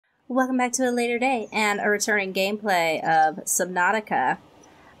Welcome back to a later day and a returning gameplay of Subnautica.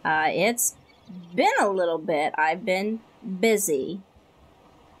 It's been a little bit. I've been busy.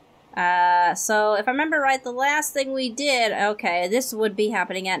 So if I remember right, the last thing we did... Okay, this would be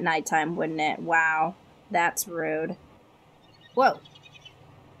happening at nighttime, wouldn't it? Wow, that's rude. Whoa.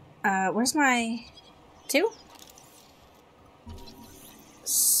 Where's my... 2?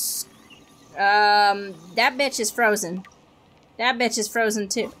 That bitch is frozen. That bitch is frozen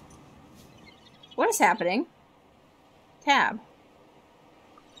too. What is happening? Tab.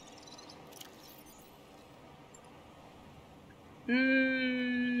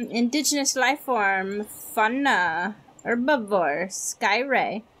 Indigenous life form. Fauna. Herbivore.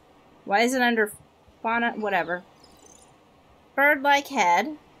 Skyray. Why is it under fauna? Whatever. Bird-like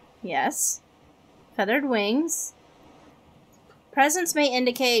head. Yes. Feathered wings. Presence may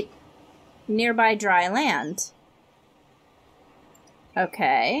indicate nearby dry land.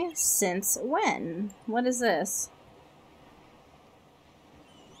 Okay, since when? What is this?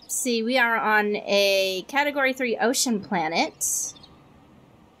 See, we are on a Category 3 ocean planet.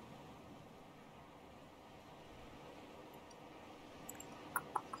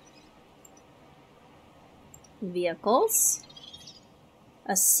 Vehicles.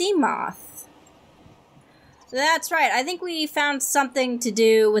 A sea moth. That's right, I think we found something to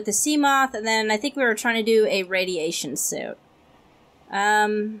do with the sea moth, and then I think we were trying to do a radiation suit.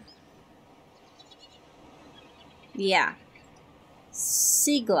 Yeah.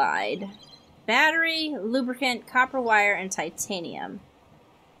 Sea glide. Battery, lubricant, copper wire, and titanium.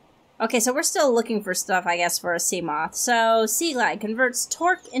 Okay, so we're still looking for stuff, I guess, for a sea moth. So, sea glide converts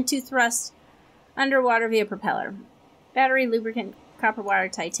torque into thrust underwater via propeller. Battery, lubricant, copper wire,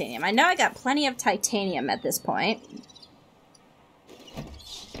 titanium. I know I got plenty of titanium at this point.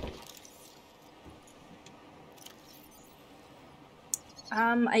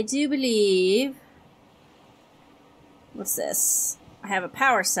 I do believe... What's this? I have a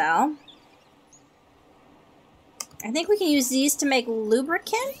power cell. I think we can use these to make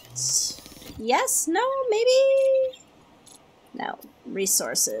lubricant? Yes? No? Maybe? No.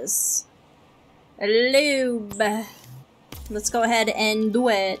 Resources. Lube. Let's go ahead and do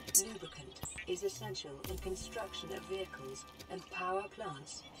it. Lubricant is essential in construction of vehicles and power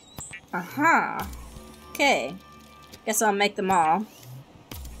plants. Aha. Okay. Guess I'll make them all.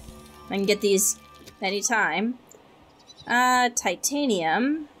 I can get these anytime.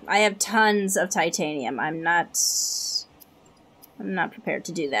 Titanium. I have tons of titanium. I'm not prepared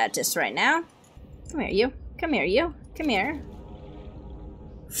to do that just right now. Come here, you. Come here, you. Come here.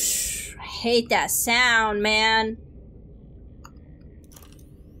 I hate that sound, man.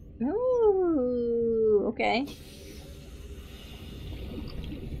 Ooh, okay.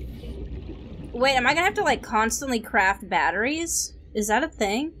 Wait, am I gonna have to, like, constantly craft batteries? Is that a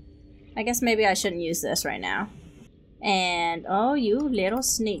thing? I guess maybe I shouldn't use this right now. And, oh, you little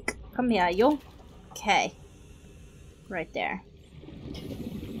sneak. Come here, you. Okay. Right there.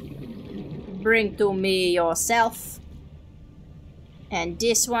 Bring to me yourself. And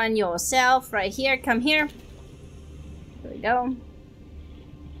this one yourself, right here. Come here. There we go.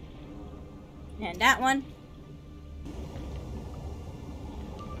 And that one.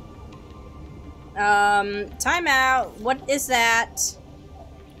 Time out. What is that?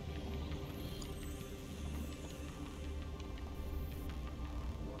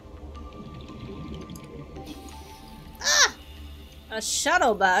 Ah! A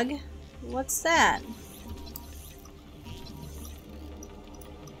shuttle bug? What's that?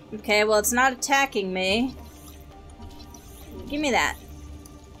 Okay, well, it's not attacking me. Give me that.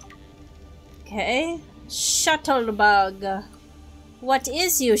 Okay. Shuttle bug. What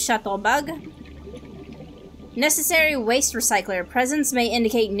is you, shuttle bug? Necessary waste recycler. Presence may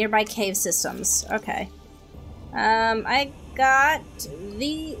indicate nearby cave systems. Okay. I got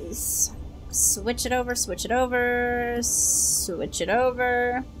these. Switch it over, switch it over, switch it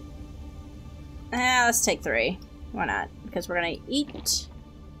over. Let's take 3. Why not? Because we're gonna eat.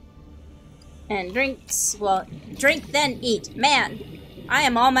 And drinks. Well, drink then eat. Man, I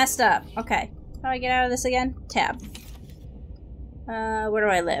am all messed up. Okay. How do I get out of this again? Tab. Where do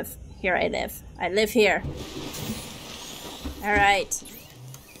I live? Here I live. I live here. Alright.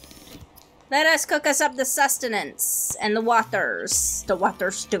 Let us cook us up the sustenance and the waters. The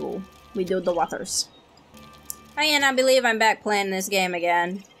water stew. We do the waters. I cannot believe I'm back playing this game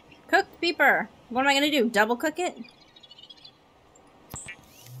again. Cooked beeper. What am I gonna do? Double cook it?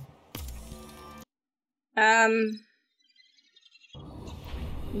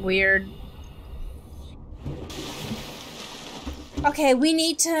 Weird. Okay, we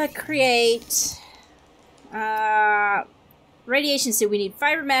need to create radiation suit, we need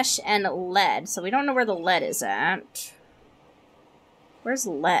fiber mesh and lead. So we don't know where the lead is at. Where's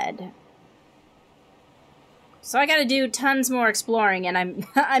lead? So I gotta do tons more exploring, and I'm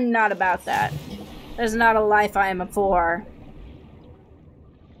I'm not about that. There's not a life I am for.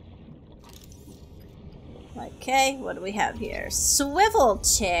 Okay, what do we have here? Swivel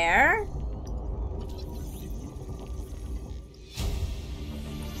chair.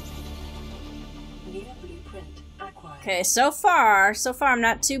 Okay, so far I'm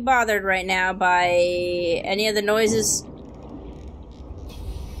not too bothered right now by any of the noises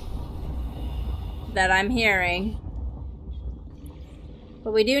that I'm hearing.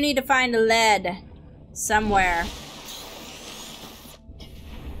 But we do need to find lead somewhere.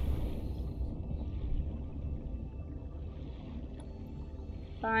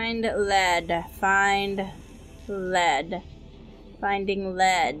 Find lead. Find lead. Finding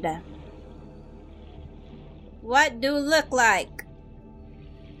lead. What do look like?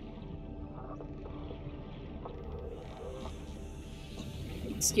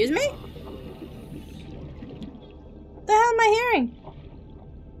 Excuse me? What the hell am I hearing?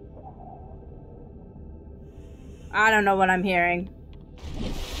 I don't know what I'm hearing.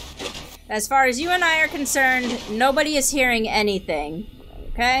 As far as you and I are concerned, nobody is hearing anything.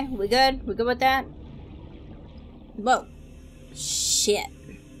 Okay? We good? We good with that? Whoa. Shit.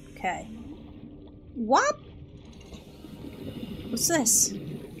 Okay. What? What's this?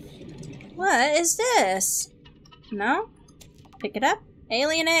 What is this? No? Pick it up?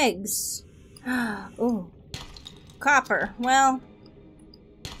 Alien eggs. Ooh. Copper. Well,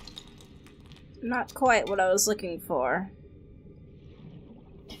 not quite what I was looking for.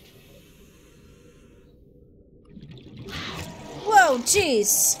 Whoa,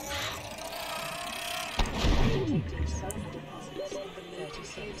 jeez.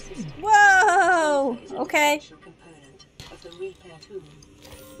 Whoa! Okay.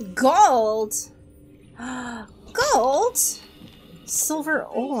 Gold? Gold? Silver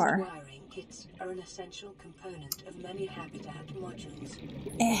ore. Wiring kits are an essential component of many habitat modules.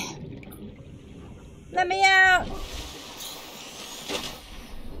 Let me out!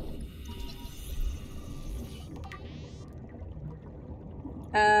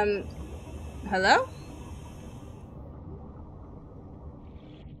 Hello?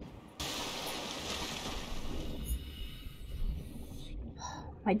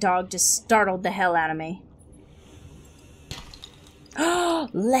 My dog just startled the hell out of me. Oh,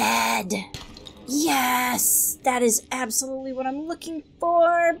 lead! Yes! That is absolutely what I'm looking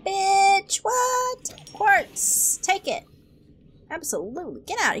for, bitch! What? Quartz! Take it! Absolutely.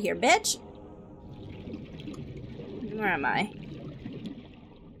 Get out of here, bitch! Where am I?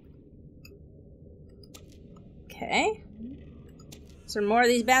 Okay. Is there more of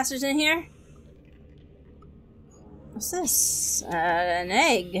these bastards in here? What's this? An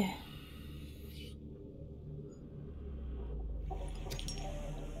egg.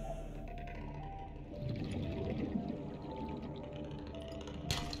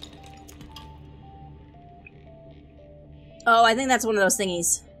 Oh, I think that's one of those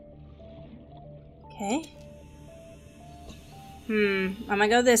thingies. Okay. I'm gonna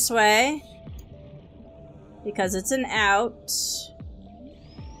go this way. Because it's an out.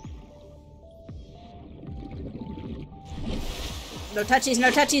 No touchies,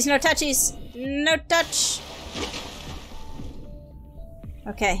 no touchies, no touchies! No touch!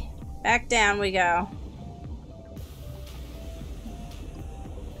 Okay. Back down we go.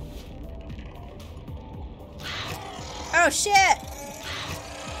 Oh shit!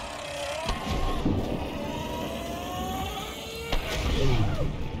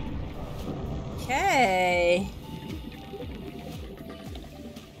 Okay.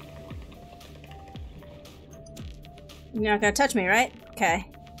 You're not gonna touch me, right? Okay.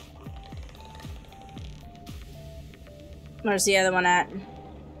 Where's the other one at?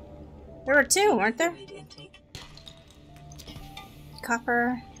 There were two, weren't there?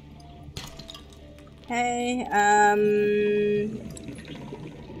 Copper. Okay,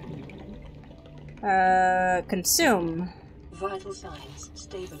 consume. Vital signs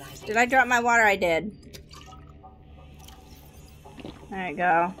stabilizing. Did I drop my water? I did. There you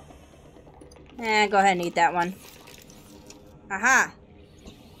go. Go ahead and eat that one. Aha!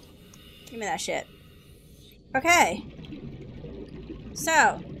 Give me that shit. Okay.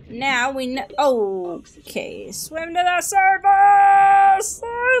 So, now we know. Oh, okay. Swim to the surface!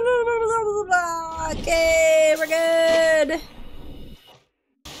 Okay, we're good.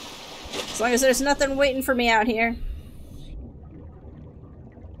 As long as there's nothing waiting for me out here.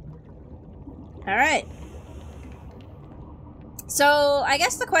 Alright. So, I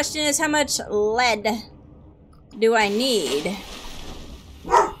guess the question is how much lead do I need?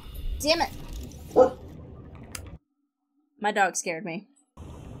 Damn it. My dog scared me.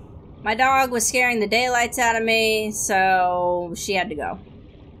 My dog was scaring the daylights out of me, so she had to go.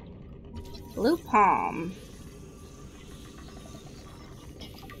 Blue palm.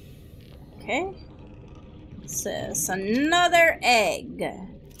 Okay. What's this? Another egg.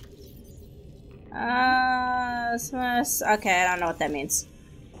 Okay, I don't know what that means.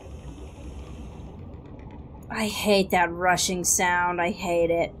 I hate that rushing sound. I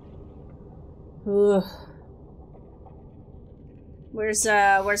hate it. Ugh. Where's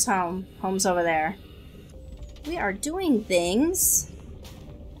home? Home's over there. We are doing things.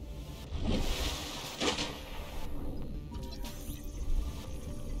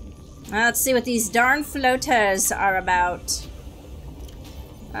 Let's see what these darn floaters are about.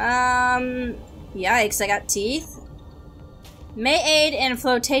 Yikes, I got teeth. May aid in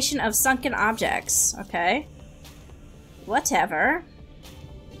flotation of sunken objects. Okay. Whatever.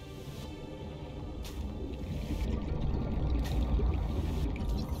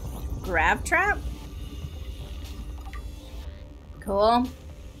 Grab trap? Cool.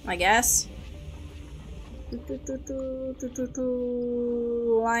 I guess.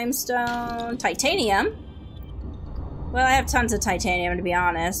 Limestone. Titanium? Well, I have tons of titanium, to be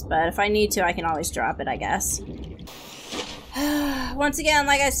honest, but if I need to, I can always drop it, I guess. Once again,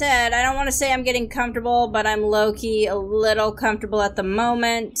 like I said, I don't want to say I'm getting comfortable, but I'm low-key a little comfortable at the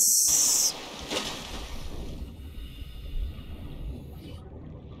moment.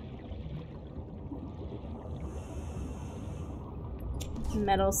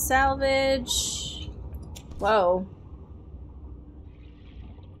 Metal salvage. Whoa.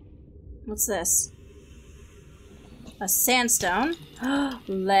 What's this? A sandstone.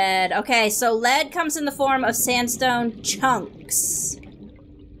 Lead. Okay, so lead comes in the form of sandstone chunks.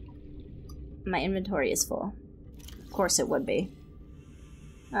 My inventory is full. Of course it would be.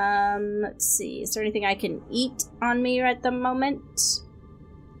 Let's see. Is there anything I can eat on me at the moment?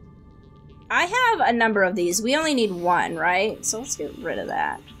 I have a number of these. We only need one, right? So let's get rid of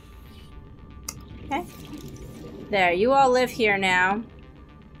that. Okay. There, you all live here now.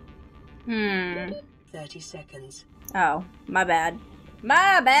 30 seconds. Oh, my bad.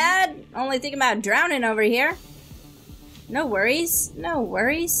 My bad! Only thinking about drowning over here. No worries. No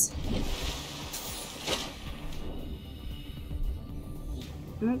worries.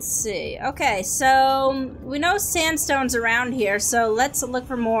 Let's see. Okay, so we know sandstone's around here, so let's look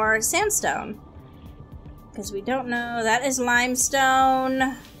for more sandstone. Because we don't know. That is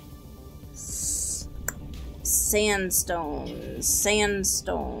limestone. Sandstone.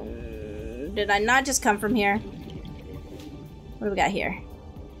 Sandstone. Did I not just come from here? What do we got here?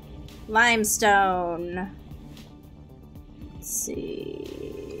 Limestone. Let's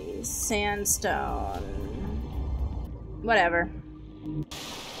see. Sandstone. Whatever.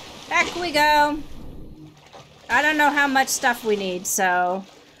 Back we go. I don't know how much stuff we need, so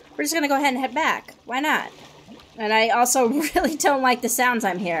we're just gonna go ahead and head back. Why not? And I also really don't like the sounds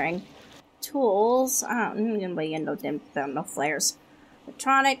I'm hearing. Tools. I don't know, no flares.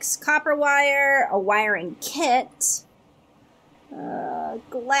 Electronics, copper wire, a wiring kit,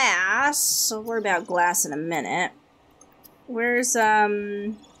 glass. I'll worry about glass in a minute. Where's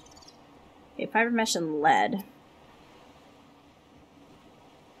okay, fiber mesh and lead.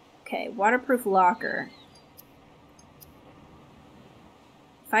 Okay, waterproof locker.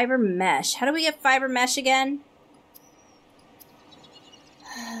 Fiber mesh. How do we get fiber mesh again?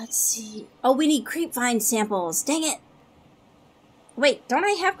 Let's see. Oh, we need creepvine samples. Dang it. Wait, don't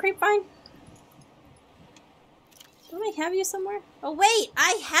I have creepvine? Don't I have you somewhere? Oh, wait!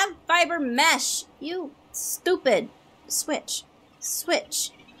 I have fiber mesh! You stupid. Switch.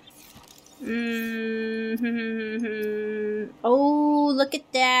 Switch. Oh, look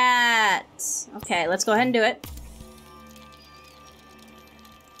at that. Okay, let's go ahead and do it.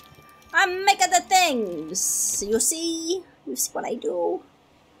 I'm making the things. You see? You see what I do?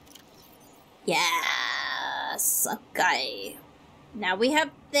 Yes. Okay. Now we have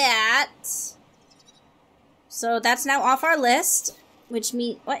that. So that's now off our list. Which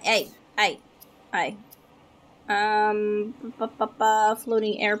means... What? Hey.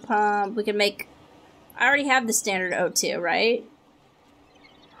 Floating air pump. We can make... I already have the standard O2, right?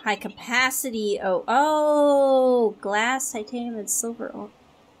 High capacity O... Oh! Glass, titanium, and silver. Oh.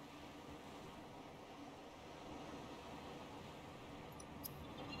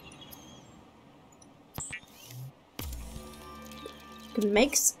 Can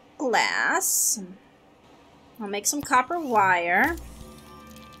make glass. I'll make some copper wire.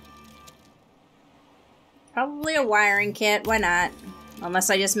 Probably a wiring kit. Why not? Unless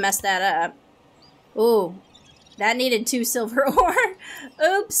I just messed that up. Ooh. That needed 2 silver ore.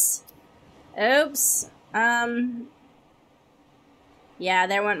 Oops. Oops. Yeah,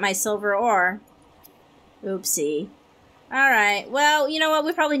 there went my silver ore. Oopsie. Alright, well, you know what?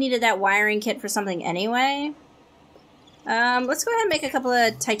 We probably needed that wiring kit for something anyway. Let's go ahead and make a couple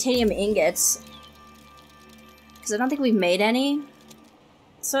of titanium ingots. Because I don't think we've made any.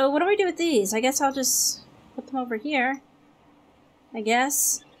 So what do we do with these? I guess I'll just put them over here. I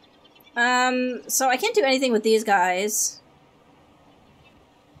guess. So I can't do anything with these guys.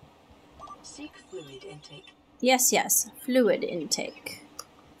 Seek fluid intake. Yes, yes. Fluid intake.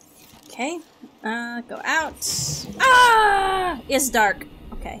 Okay. Go out. Ah! It's dark.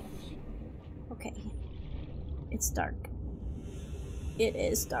 Okay. Okay. It's dark. It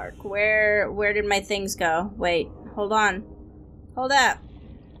is dark. Where did my things go? Wait. Hold on. Hold up.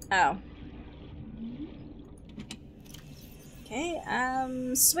 Oh. Okay,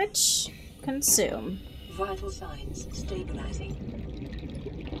 switch, consume. Vital signs stabilizing.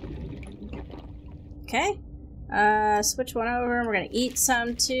 Okay. Switch one over. We're gonna eat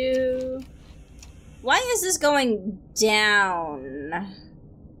some too. Why is this going down?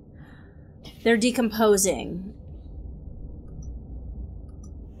 They're decomposing.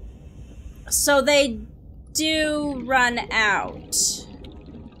 So they do run out.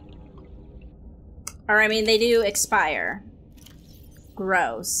 Or, I mean, they do expire.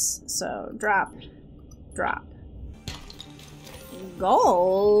 Gross. So, drop. Drop.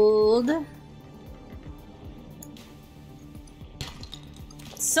 Gold.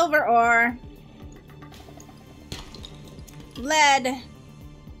 Silver ore. Lead.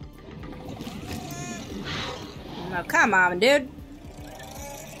 Oh, come on, dude.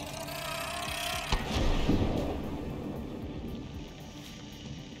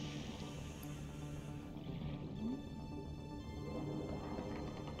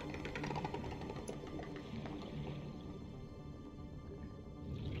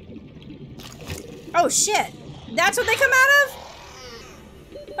 Oh shit! That's what they come out of?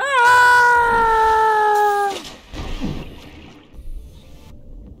 Ah!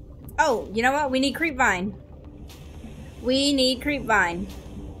 Oh, you know what? We need creepvine. We need creepvine.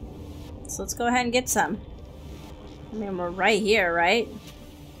 So let's go ahead and get some. I mean, we're right here, right?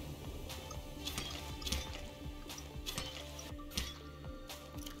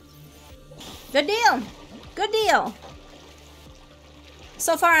 Good deal. Good deal.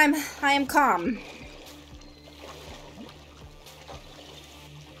 So far, I am calm.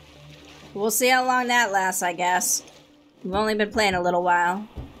 We'll see how long that lasts, I guess. We've only been playing a little while.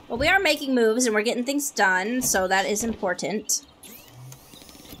 But we are making moves and we're getting things done, so that is important.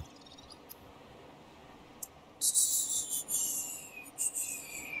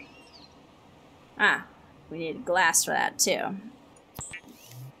 Ah, we need glass for that too.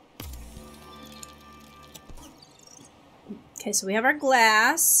 Okay, so we have our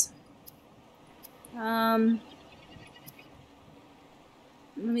glass.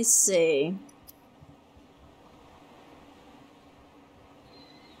 Let me see.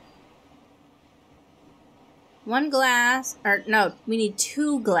 One glass, or no, we need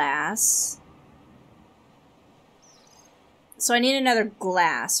 2 glass. So I need another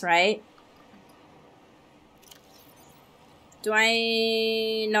glass, right? Do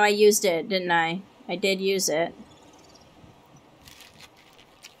I... No, I used it, didn't I? I did use it.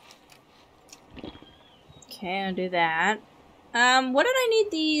 Okay, I'll do that. What did I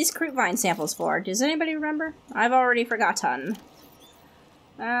need these creepvine samples for? Does anybody remember? I've already forgotten.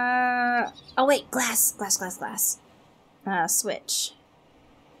 Oh wait, glass. Switch.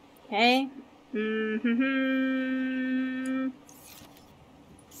 Okay.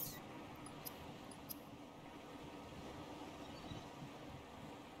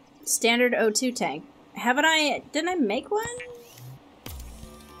 Standard O2 tank. Didn't I make one?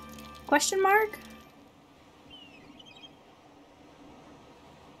 Question mark?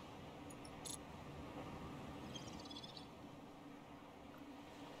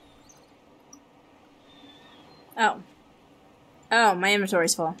 Oh. Oh, my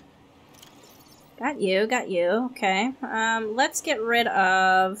inventory's full. Got you. Okay. Let's get rid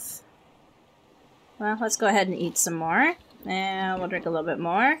of... Well, let's go ahead and eat some more. And we'll drink a little bit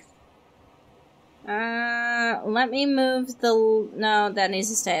more. Let me move the... No, that needs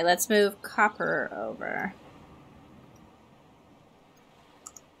to stay. Let's move copper over.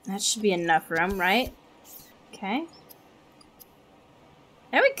 That should be enough room, right? Okay.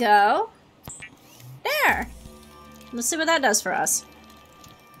 There we go. There! Let's see what that does for us.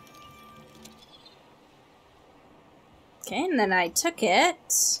 Okay, and then I took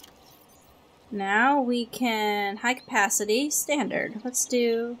it. Now we can... High capacity, standard. Let's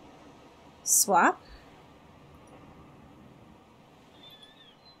do... Swap.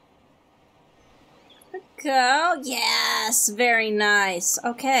 go. Yes, very nice.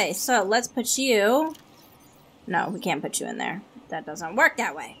 Okay, so let's put you... No, we can't put you in there. That doesn't work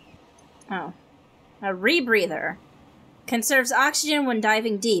that way. Oh. A rebreather. Conserves oxygen when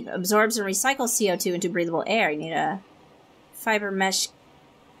diving deep. Absorbs and recycles CO2 into breathable air. You need a fiber mesh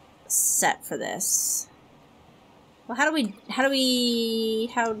set for this. Well, how do we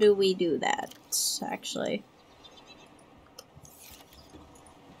do that, actually?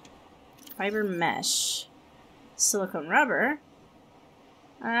 Fiber mesh. Silicone rubber.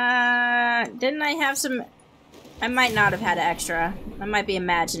 Didn't I have some... I might not have had extra. I might be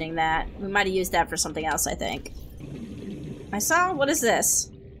imagining that. We might have used that for something else, I think. I saw... What is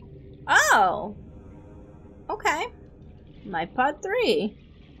this? Oh! Okay. My pod 3.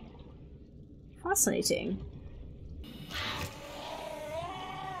 Fascinating.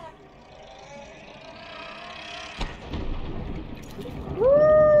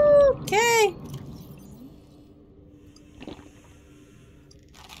 Woo! Okay.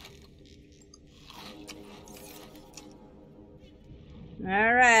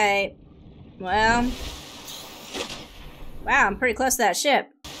 Alright. Well. Wow, I'm pretty close to that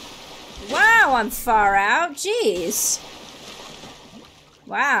ship. Wow, I'm far out. Jeez.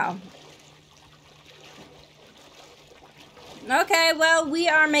 Wow. Okay, well, we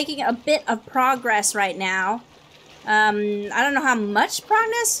are making a bit of progress right now. I don't know how much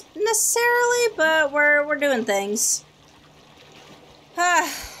progress necessarily, but we're doing things.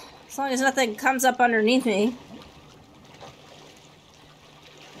 As long as nothing comes up underneath me.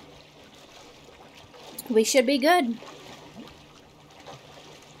 We should be good.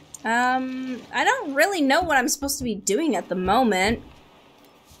 I don't really know what I'm supposed to be doing at the moment.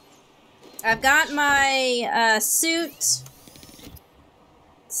 I've got my, suit. Let's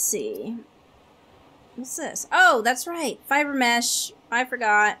see. What's this? Oh, that's right. Fiber mesh. I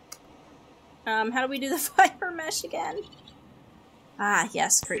forgot. How do we do the fiber mesh again? Ah,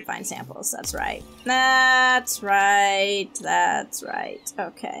 yes. Create fine samples. That's right. That's right. That's right.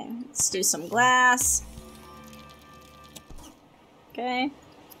 Okay. Let's do some glass. Okay.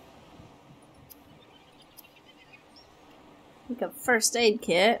 Like a first aid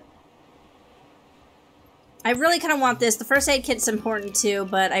kit. I really kind of want this. The first aid kit's important too,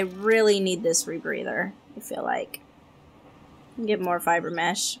 but I really need this rebreather, I feel like. Get more fiber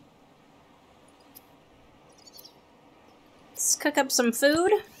mesh. Let's cook up some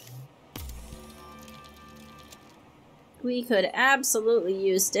food. We could absolutely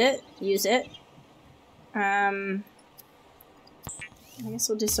use it. I guess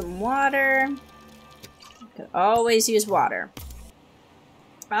we'll do some water. Could always use water.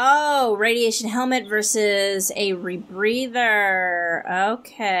 Oh, radiation helmet versus a rebreather.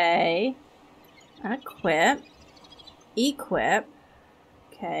 Okay. Equip.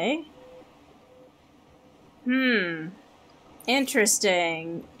 Okay.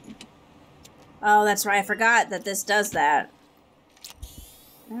 Interesting. Oh, that's right. I forgot that this does that.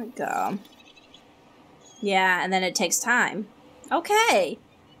 There we go. Yeah, and then it takes time. Okay.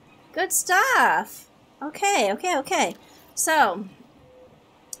 Good stuff. Okay. So,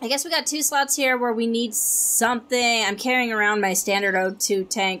 I guess we got 2 slots here where we need something. I'm carrying around my standard O2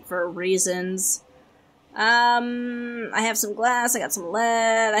 tank for reasons. I have some glass, I got some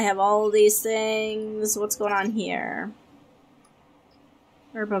lead, I have all of these things. What's going on here?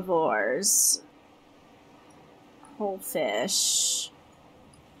 Herbivores. Whole fish.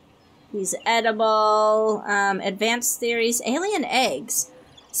 These edible. Advanced theories. Alien eggs.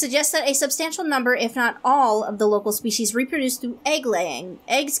 Suggests that a substantial number, if not all, of the local species reproduce through egg laying.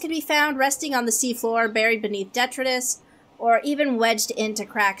 Eggs can be found resting on the seafloor, buried beneath detritus, or even wedged into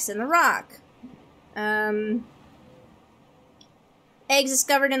cracks in the rock. Eggs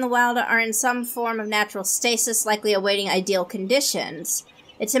discovered in the wild are in some form of natural stasis, likely awaiting ideal conditions.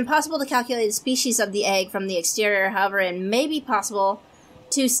 It's impossible to calculate the species of the egg from the exterior, however, it may be possible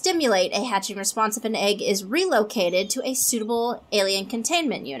to stimulate a hatching response if an egg is relocated to a suitable alien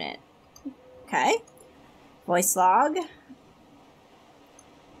containment unit. Okay. Voice log.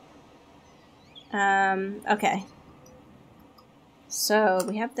 Okay. So,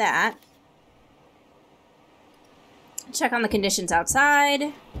 we have that. Check on the conditions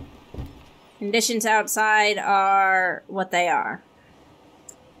outside. Conditions outside are what they are.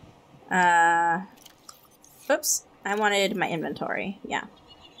 Oops. I wanted my inventory. Yeah.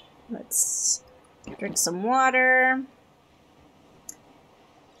 Let's drink some water.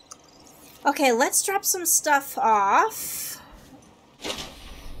 Okay, let's drop some stuff off.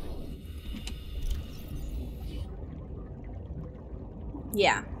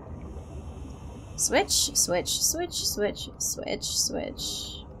 Yeah. Switch.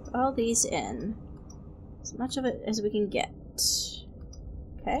 All these in. As much of it as we can get.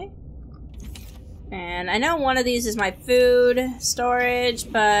 Okay. And I know one of these is my food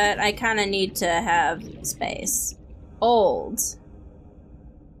storage, but I kind of need to have space. Old.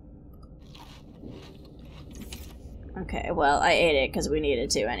 Okay, well, I ate it because we needed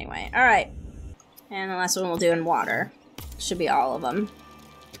to anyway. Alright. And the last one we'll do in water. Should be all of them.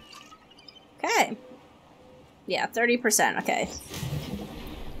 Okay. Yeah, 30%. Okay.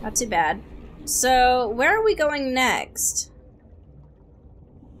 Not too bad. So, where are we going next?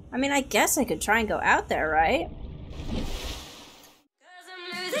 I mean, I guess I could try and go out there, right?